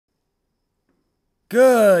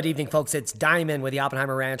Good evening, folks. It's Diamond with the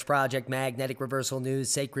Oppenheimer Ranch Project, Magnetic Reversal News,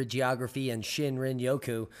 Sacred Geography, and Shinrin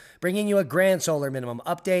Yoku, bringing you a grand solar minimum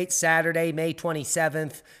update Saturday, May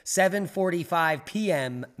 27th, 7:45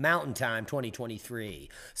 p.m. Mountain Time 2023.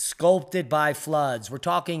 Sculpted by floods. We're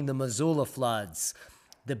talking the Missoula floods,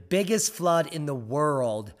 the biggest flood in the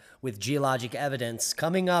world with geologic evidence.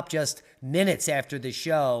 Coming up just minutes after the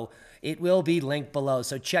show. It will be linked below,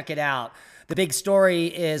 so check it out. The big story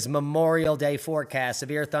is Memorial Day forecast.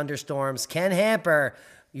 Severe thunderstorms can hamper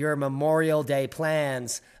your Memorial Day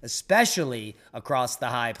plans, especially across the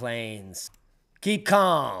high plains. Keep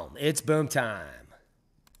calm. It's boom time.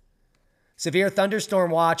 Severe thunderstorm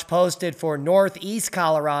watch posted for northeast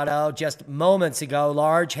Colorado just moments ago.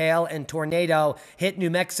 Large hail and tornado hit New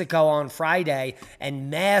Mexico on Friday, and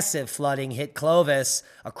massive flooding hit Clovis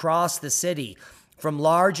across the city. From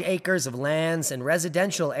large acres of lands and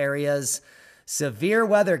residential areas, severe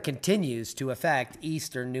weather continues to affect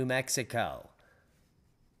eastern New Mexico.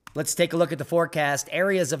 Let's take a look at the forecast.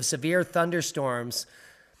 Areas of severe thunderstorms,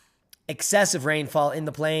 excessive rainfall in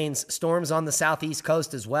the plains, storms on the southeast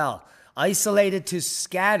coast as well. Isolated to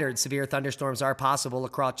scattered severe thunderstorms are possible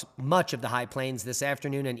across much of the high plains this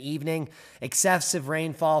afternoon and evening. Excessive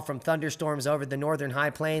rainfall from thunderstorms over the northern high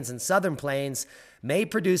plains and southern plains may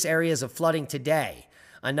produce areas of flooding today.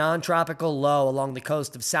 A non-tropical low along the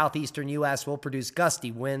coast of southeastern U.S. will produce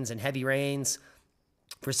gusty winds and heavy rains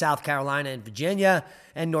for South Carolina and Virginia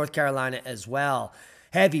and North Carolina as well.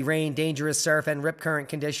 Heavy rain, dangerous surf, and rip current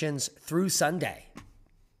conditions through Sunday.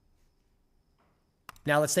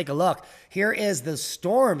 Now let's take a look. Here is the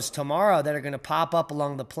storms tomorrow that are going to pop up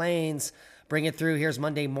along the plains, bring it through. Here's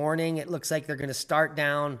Monday morning. It looks like they're going to start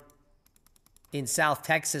down in South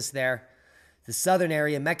Texas there. The southern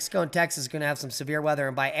area, Mexico and Texas, is going to have some severe weather.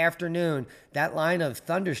 And by afternoon, that line of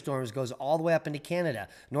thunderstorms goes all the way up into Canada,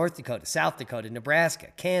 North Dakota, South Dakota, Nebraska,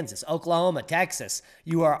 Kansas, Oklahoma, Texas.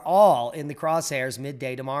 You are all in the crosshairs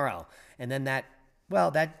midday tomorrow. And then that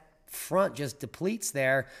front just depletes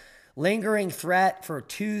there. Lingering threat for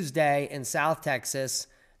Tuesday in South Texas,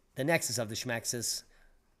 the nexus of the Schmexis.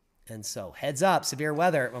 And so heads up, severe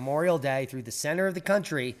weather Memorial Day through the center of the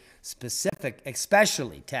country,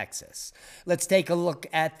 especially Texas. Let's take a look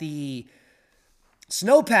at the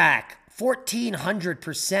Snowpack,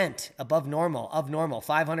 1,400% above normal,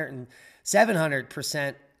 500 and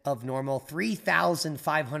 700% of normal,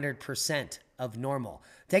 3,500% of normal.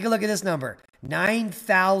 Take a look at this number,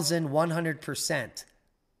 9,100%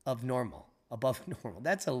 of normal, above normal.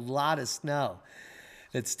 That's a lot of snow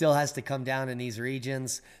that still has to come down in these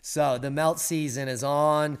regions. So the melt season is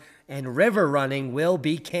on, and river running will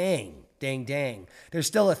be king. Dang, dang. There's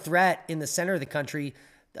still a threat in the center of the country,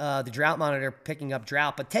 the drought monitor picking up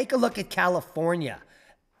drought. But take a look at California.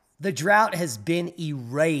 The drought has been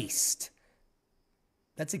erased.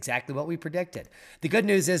 That's exactly what we predicted. The good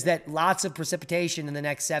news is that lots of precipitation in the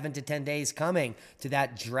next 7 to 10 days coming to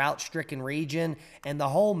that drought-stricken region, and the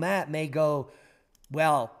whole map may go,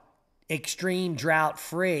 well, extreme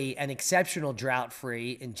drought-free and exceptional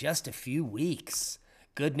drought-free in just a few weeks.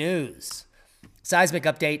 Good news. Seismic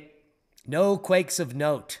update. No quakes of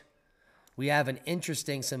note. We have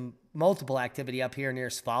some multiple activity up here near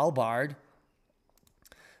Svalbard.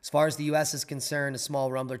 As far as the U.S. is concerned, a small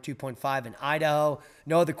rumbler 2.5 in Idaho.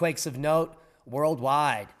 No other quakes of note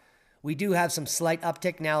worldwide. We do have some slight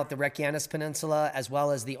uptick now at the Reykjanes Peninsula, as well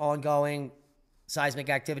as the ongoing seismic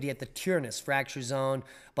activity at the Turnus fracture zone.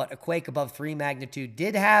 But a quake above 3 magnitude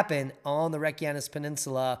did happen on the Reykjanes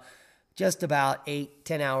Peninsula just about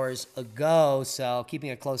 8-10 hours ago. So keeping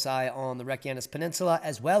a close eye on the Reykjanes Peninsula,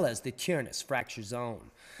 as well as the Turnus fracture zone.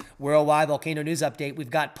 Worldwide volcano news update. We've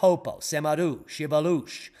got Popo, Semaru,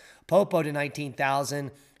 Shibalush. Popo to 19,000,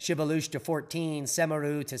 Shibalush to 14,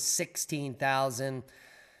 Semaru to 16,000.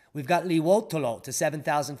 We've got Liwotolo to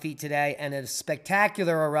 7,000 feet today, and a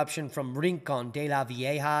spectacular eruption from Rincon de la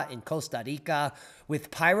Vieja in Costa Rica with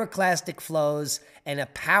pyroclastic flows and a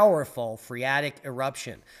powerful phreatic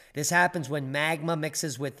eruption. This happens when magma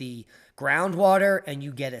mixes with the groundwater and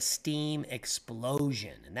you get a steam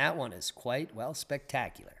explosion. And that one is quite, well,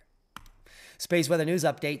 spectacular. Space weather news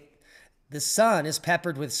update. The sun is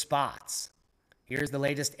peppered with spots. Here's the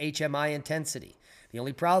latest HMI intensity. The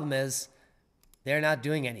only problem is they're not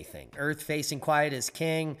doing anything. Earth facing quiet is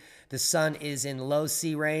king. The sun is in low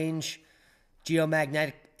C range.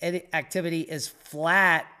 Geomagnetic activity is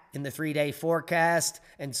flat in the 3-day forecast,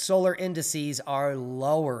 and solar indices are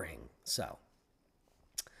lowering. So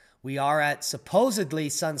we are at supposedly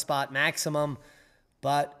sunspot maximum,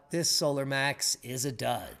 but this solar max is a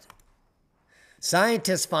dud.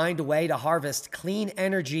 Scientists find a way to harvest clean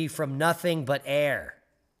energy from nothing but air.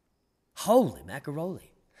 Holy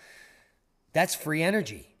macaroni. That's free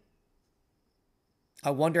energy.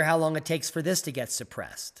 I wonder how long it takes for this to get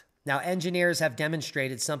suppressed. Now, engineers have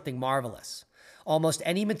demonstrated something marvelous. Almost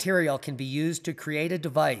any material can be used to create a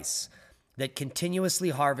device that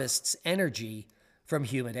continuously harvests energy from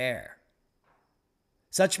humid air.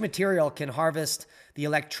 Such material can harvest the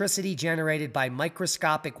electricity generated by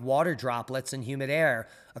microscopic water droplets in humid air,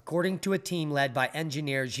 according to a team led by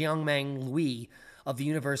engineer Jiangmeng Lui of the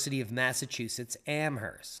University of Massachusetts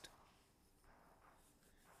Amherst.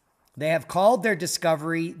 They have called their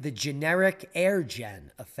discovery the generic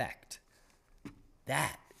airgen effect.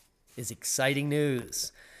 That is exciting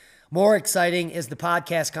news. More exciting is the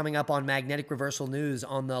podcast coming up on Magnetic Reversal News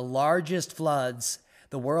on the largest floods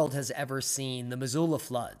the world has ever seen, the Missoula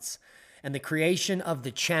floods, and the creation of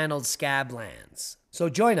the channeled scablands. So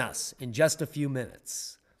join us in just a few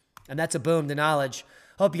minutes. And that's a boom to knowledge.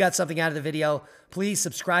 Hope you got something out of the video. Please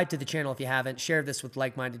subscribe to the channel if you haven't. Share this with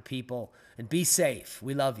like-minded people. And be safe.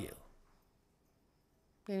 We love you.